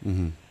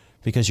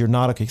 Because you're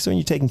not okay. So when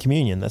you're taking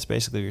communion, that's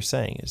basically what you're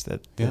saying, is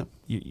that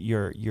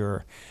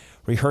you're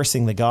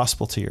rehearsing the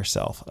gospel to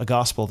yourself, a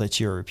gospel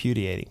that you're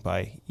repudiating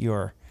by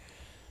your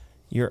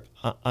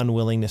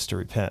unwillingness to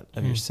repent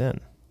of your sin.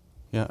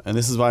 Yeah, and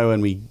this is why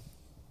when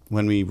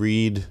we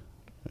read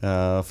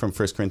from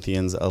 1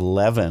 Corinthians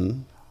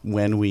 11,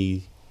 when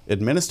we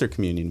administer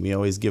communion, we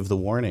always give the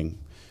warning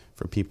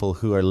for people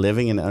who are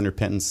living in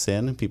unrepentant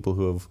sin, people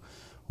who have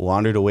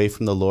wandered away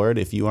from the Lord.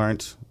 If you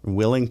aren't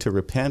willing to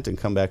repent and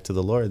come back to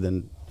the Lord,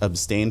 then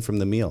abstain from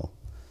the meal.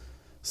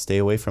 Stay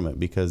away from it,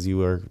 because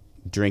you are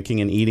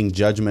drinking and eating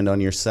judgment on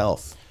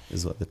yourself,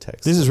 is what the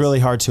text says. This is really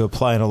hard to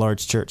apply in a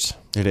large church.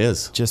 It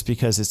is. Just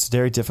because it's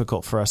very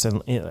difficult for us,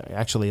 and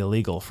actually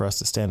illegal for us,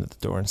 to stand at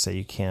the door and say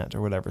you can't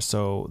or whatever.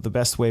 So the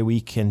best way we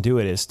can do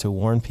it is to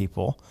warn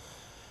people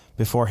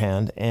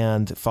beforehand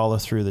and follow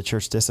through the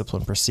church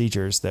discipline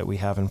procedures that we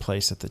have in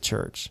place at the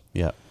church.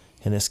 Yeah.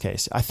 In this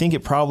case, I think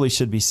it probably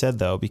should be said,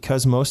 though,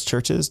 because most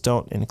churches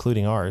don't,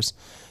 including ours,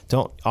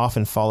 don't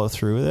often follow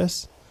through with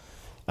this.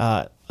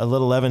 A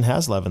little leaven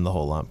has leavened the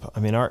whole lump.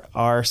 I mean,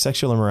 our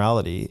sexual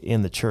immorality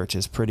in the church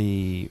is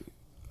pretty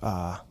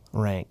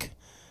rank.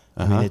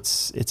 I mean,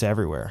 it's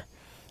everywhere.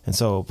 And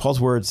so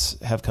Paul's words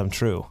have come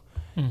true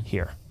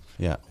here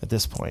at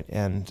this point.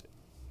 And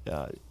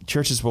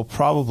churches will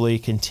probably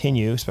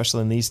continue,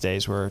 especially in these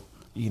days where,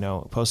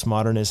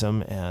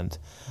 postmodernism and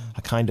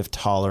a kind of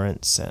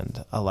tolerance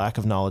and a lack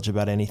of knowledge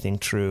about anything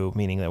true,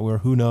 meaning that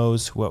who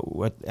knows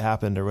what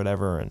happened or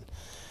whatever, and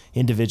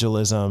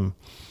individualism.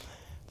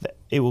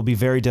 It will be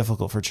very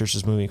difficult for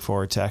churches moving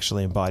forward to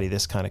actually embody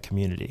this kind of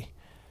community,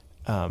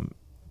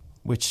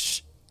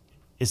 which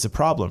is a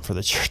problem for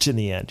the church in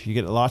the end. You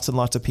get lots and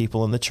lots of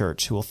people in the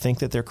church who will think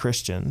that they're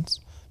Christians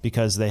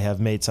because they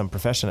have made some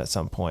profession at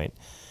some point,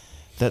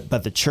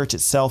 but the church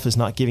itself is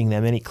not giving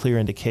them any clear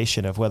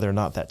indication of whether or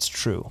not that's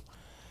true,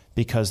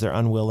 because they're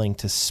unwilling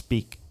to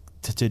speak,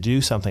 to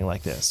do something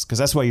like this, because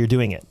that's why you're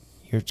doing it.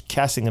 You're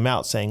casting them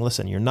out, saying,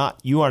 listen,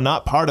 you are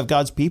not part of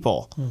God's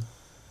people.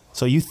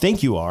 So you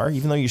think you are,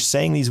 even though you're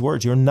saying these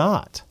words, you're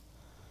not.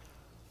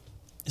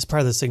 It's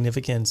part of the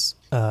significance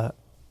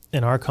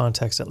in our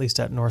context, at least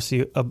at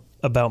Northview,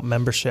 about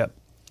membership.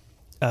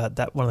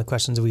 That one of the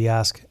questions we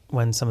ask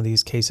when some of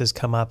these cases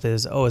come up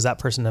is, is that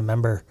person a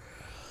member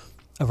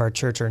of our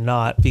church or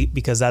not?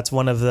 Because that's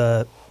one of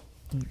the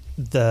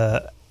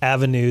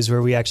avenues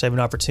where we actually have an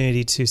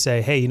opportunity to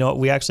say, hey, you know what,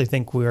 we actually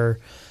think we're,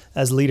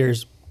 as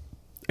leaders,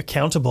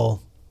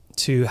 accountable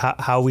to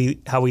how we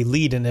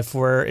lead. And if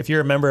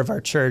you're a member of our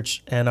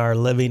church and are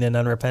living in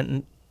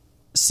unrepentant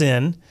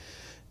sin,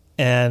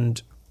 and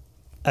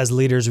as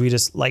leaders we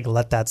just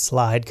let that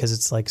slide because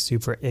it's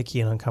super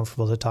icky and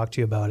uncomfortable to talk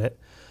to you about it,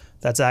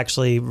 that's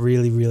actually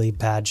really, really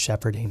bad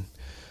shepherding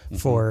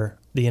for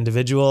the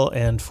individual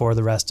and for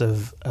the rest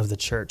of the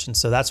church. And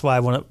so that's why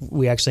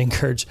we actually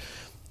encourage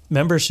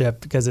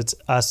membership, because it's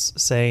us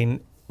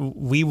saying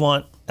we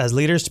want as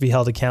leaders to be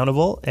held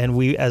accountable, and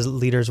we as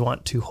leaders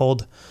want to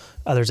hold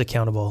others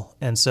accountable.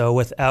 And so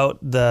without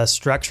the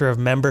structure of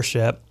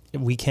membership,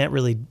 we can't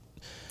really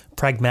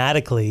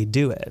pragmatically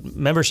do it.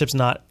 Membership's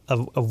not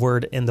a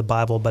word in the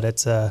Bible, but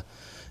it's a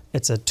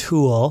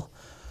tool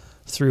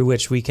through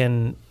which we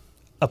can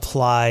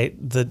apply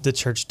the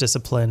church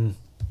discipline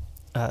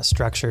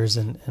structures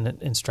and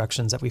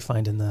instructions that we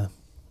find in the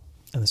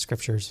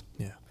scriptures.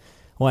 Yeah.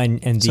 Well,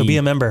 so be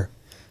a member.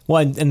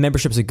 Well, and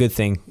membership is a good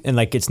thing, and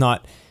it's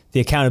not,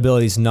 the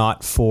accountability is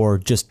not for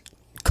just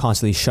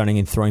constantly shunning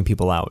and throwing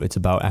people out. It's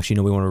about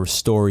actually, we want to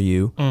restore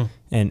you, and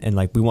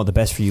we want the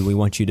best for you. We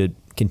want you to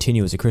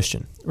continue as a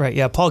Christian. Right.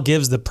 Yeah. Paul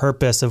gives the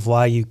purpose of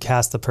why you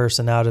cast the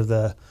person out of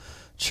the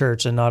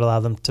church and not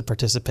allow them to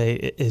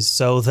participate is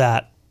so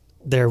that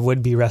there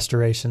would be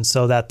restoration,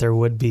 so that there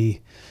would be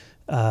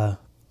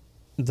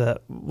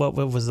what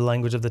was the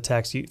language of the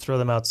text? You throw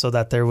them out so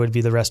that there would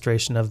be the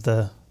restoration of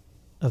the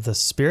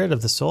spirit,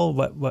 of the soul.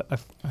 What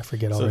I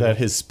forget already. So that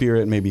his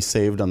spirit may be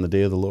saved on the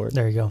day of the Lord.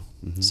 There you go.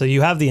 Mm-hmm. So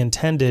you have the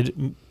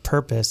intended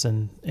purpose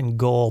and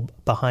goal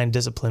behind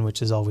discipline,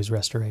 which is always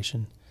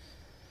restoration.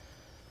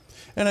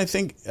 And I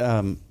think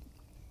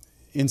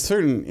in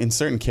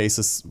certain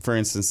cases, for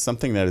instance,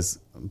 something that is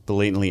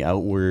blatantly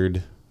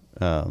outward,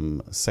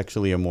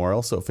 sexually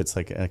immoral. So if it's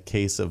a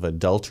case of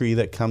adultery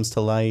that comes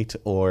to light,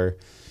 or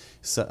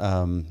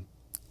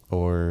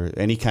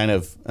any kind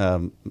of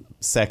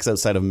sex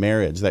outside of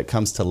marriage that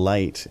comes to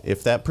light,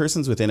 if that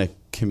person's within a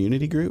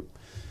community group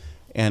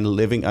and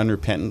living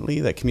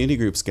unrepentantly, that community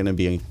group's going to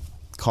be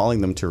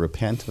calling them to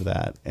repent of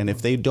that. And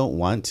if they don't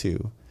want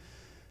to,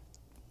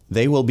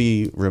 they will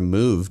be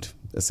removed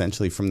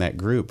essentially from that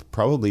group,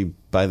 probably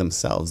by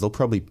themselves. They'll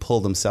probably pull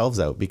themselves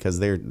out because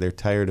they're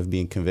tired of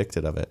being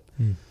convicted of it.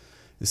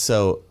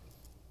 So,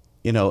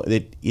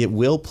 it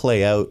will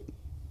play out.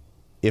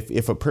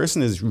 If a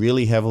person is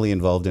really heavily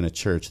involved in a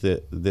church,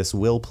 this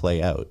will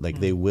play out.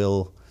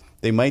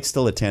 They might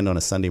still attend on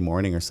a Sunday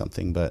morning or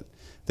something, but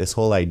this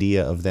whole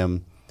idea of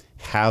them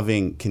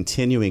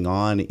continuing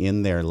on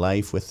in their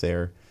life with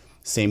their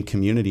same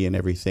community and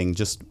everything,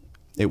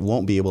 it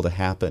won't be able to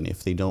happen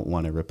if they don't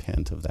want to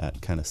repent of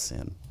that kind of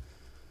sin.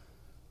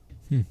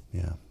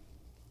 Yeah.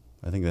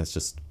 I think that's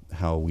just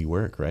how we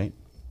work, right?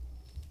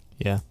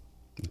 Yeah.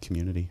 In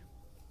community.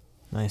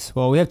 Nice.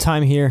 Well, we have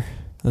time here.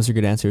 Those are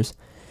good answers.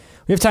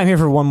 We have time here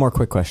for one more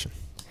quick question.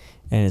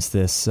 And it's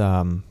this,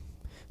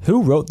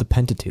 who wrote the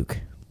Pentateuch?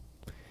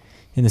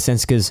 In the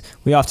sense, because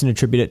we often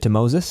attribute it to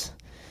Moses.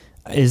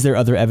 Is there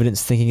other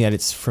evidence thinking that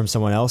it's from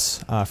someone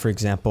else? For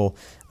example,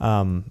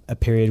 a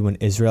period when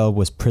Israel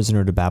was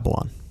prisoner to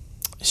Babylon.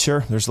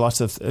 Sure. There's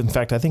lots of, in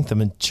fact, I think the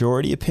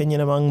majority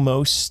opinion among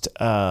most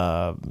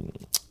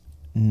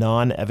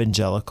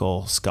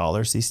non-evangelical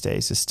scholars these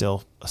days is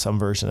still some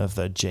version of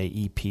the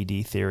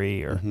JEPD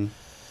theory,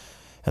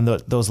 and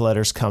those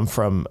letters come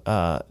from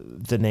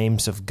the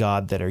names of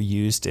God that are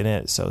used in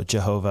it. So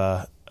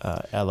Jehovah,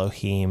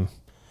 Elohim,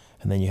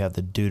 and then you have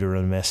the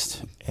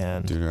Deuteronomist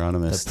and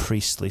the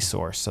priestly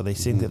source. So they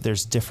think that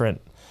there's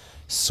different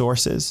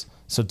sources.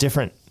 So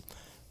different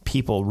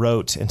people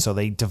wrote, and so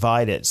they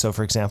divide it. So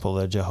for example,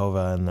 the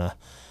Jehovah and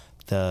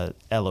the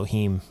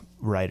Elohim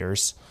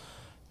writers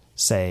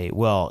say,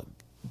 well,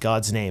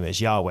 God's name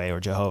is Yahweh or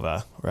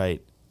Jehovah,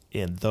 right?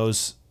 And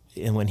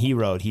when he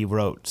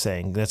wrote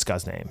saying that's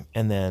God's name.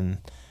 And then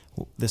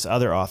this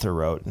other author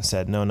wrote and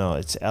said, no,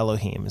 it's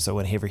Elohim. So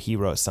whenever he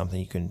wrote something,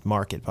 you can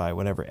mark it by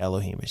whatever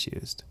Elohim is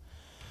used.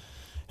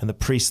 And the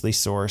priestly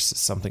source is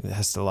something that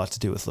has a lot to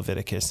do with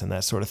Leviticus and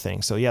that sort of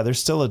thing. So yeah, there's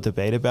still a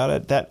debate about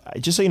it.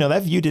 That, just so you know,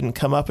 that view didn't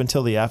come up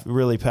until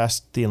really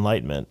past the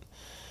Enlightenment.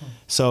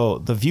 So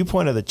the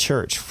viewpoint of the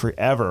church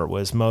forever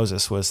was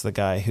Moses was the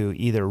guy who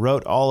either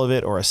wrote all of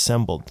it or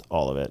assembled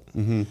all of it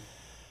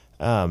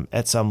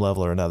at some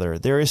level or another.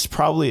 There is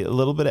probably a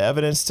little bit of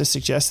evidence to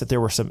suggest that there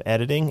were some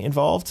editing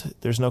involved.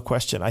 There's no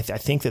question. I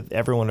think that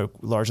everyone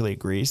largely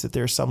agrees that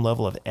there's some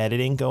level of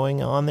editing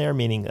going on there,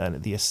 meaning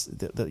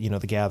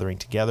the gathering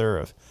together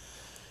of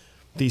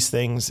these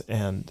things.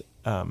 And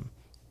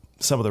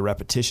some of the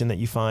repetition that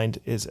you find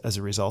is as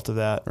a result of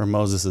that. Or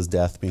Moses'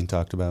 death being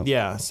talked about.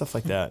 Yeah, stuff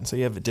like that. And so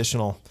you have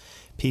additional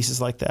pieces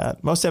like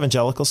that. Most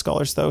evangelical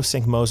scholars, though,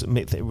 think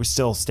they would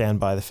still stand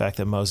by the fact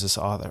that Moses'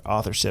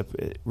 authorship,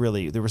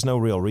 there was no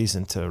real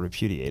reason to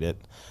repudiate it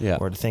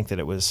or to think that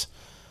it was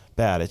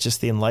bad. It's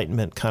just the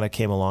Enlightenment kind of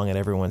came along and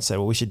everyone said,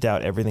 well, we should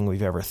doubt everything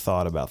we've ever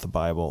thought about the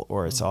Bible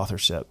or its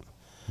authorship.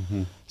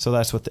 Mm-hmm. So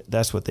that's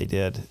what they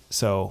did.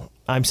 So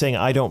I'm saying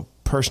I don't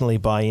personally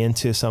buy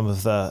into some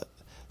of the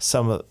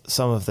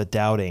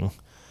doubting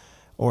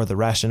or the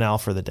rationale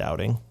for the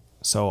doubting.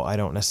 So I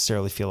don't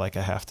necessarily feel like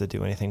I have to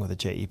do anything with the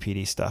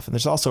JEPD stuff. And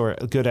there's also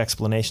good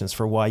explanations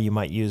for why you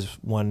might use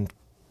one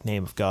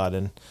name of God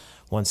in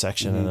one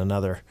section and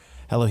another.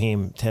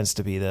 Elohim tends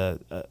to be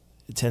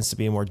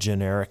a more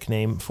generic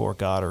name for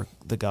God or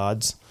the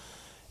gods,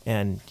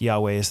 and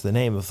Yahweh is the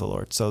name of the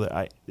Lord. So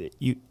that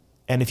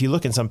and if you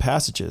look in some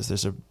passages,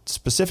 there's a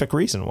specific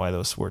reason why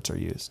those words are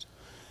used.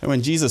 And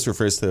when Jesus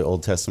refers to the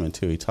Old Testament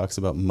too, he talks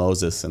about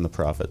Moses and the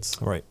prophets.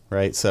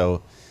 Right.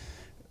 So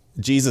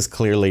Jesus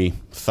clearly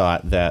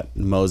thought that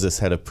Moses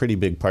had a pretty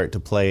big part to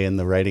play in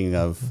the writing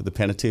of the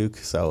Pentateuch.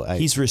 So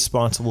he's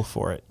responsible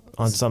for it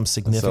on some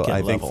significant level.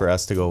 So I think for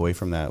us to go away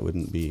from that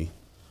wouldn't be.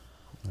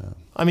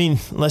 I mean,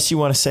 unless you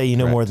want to say you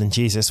know more than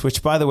Jesus,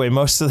 which, by the way,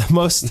 most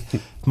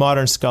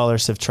modern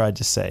scholars have tried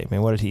to say. I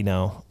mean, what did he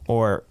know?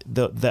 Or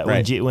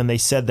when they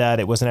said that,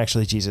 it wasn't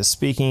actually Jesus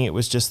speaking. It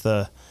was just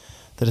the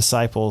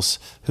disciples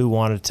who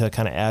wanted to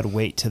kind of add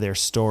weight to their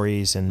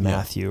stories in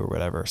Matthew or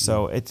whatever.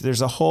 So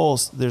there's a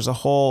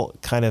whole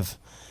kind of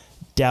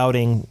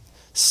doubting,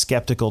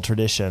 skeptical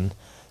tradition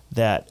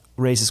that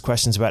raises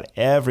questions about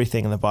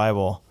everything in the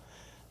Bible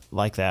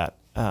like that.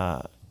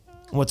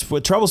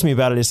 What troubles me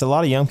about it is a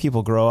lot of young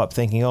people grow up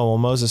thinking, oh, well,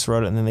 Moses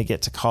wrote it, and then they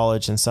get to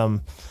college and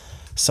some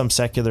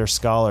secular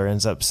scholar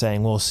ends up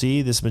saying, well,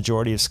 see, this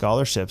majority of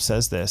scholarship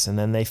says this, and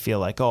then they feel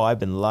like, oh, I've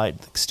been lied.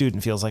 The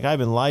student feels like I've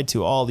been lied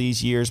to all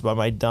these years by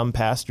my dumb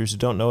pastors who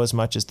don't know as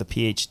much as the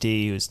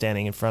PhD who's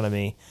standing in front of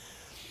me,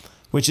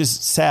 which is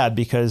sad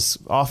because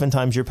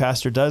oftentimes your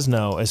pastor does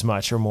know as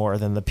much or more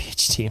than the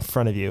PhD in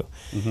front of you.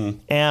 Mm-hmm.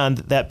 And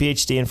that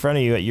PhD in front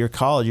of you at your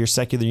college, your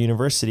secular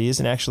university,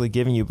 isn't actually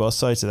giving you both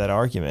sides of that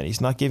argument.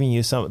 He's not giving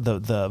you some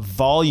the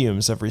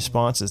volumes of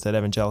responses that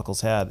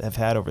evangelicals have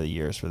had over the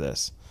years for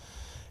this.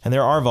 And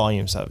there are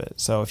volumes of it.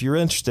 So if you're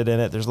interested in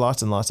it, there's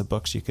lots and lots of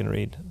books you can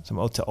read, some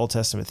Old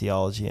Testament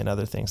theology and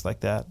other things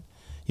like that.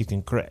 You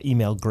can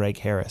email Greg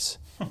Harris,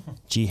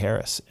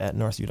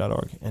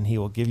 gharris@northview.org, and he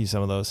will give you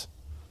some of those.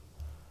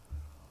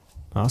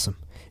 Awesome.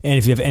 And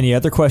if you have any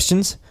other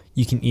questions,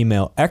 you can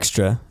email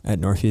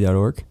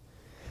extra@northview.org.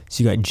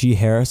 So you got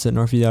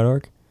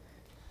gharris@northview.org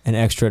and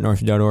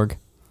extra@northview.org.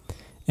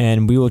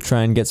 And we will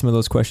try and get some of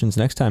those questions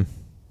next time.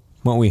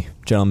 Won't we,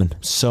 gentlemen?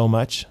 So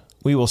much.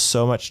 We will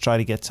so much try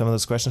to get some of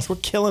those questions. We're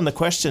killing the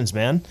questions,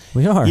 man.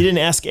 We are. You didn't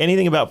ask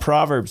anything about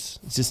Proverbs.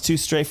 It's just too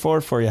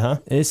straightforward for you, huh?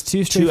 It's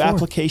too straightforward.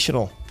 Too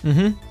applicational.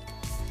 Mm-hmm.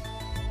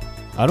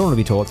 I don't want to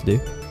be told what to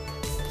do.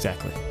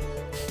 Exactly.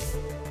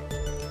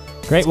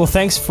 Great. Well,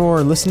 thanks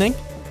for listening.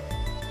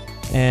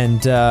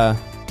 And that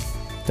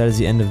is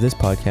the end of this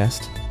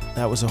podcast.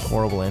 That was a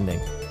horrible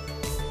ending.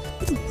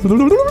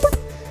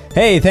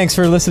 Hey, thanks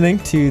for listening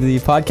to the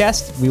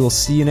podcast. We will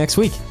see you next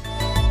week.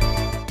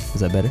 Is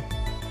that better?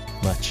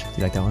 Much. Do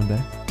you like that one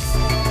better?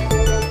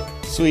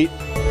 Sweet.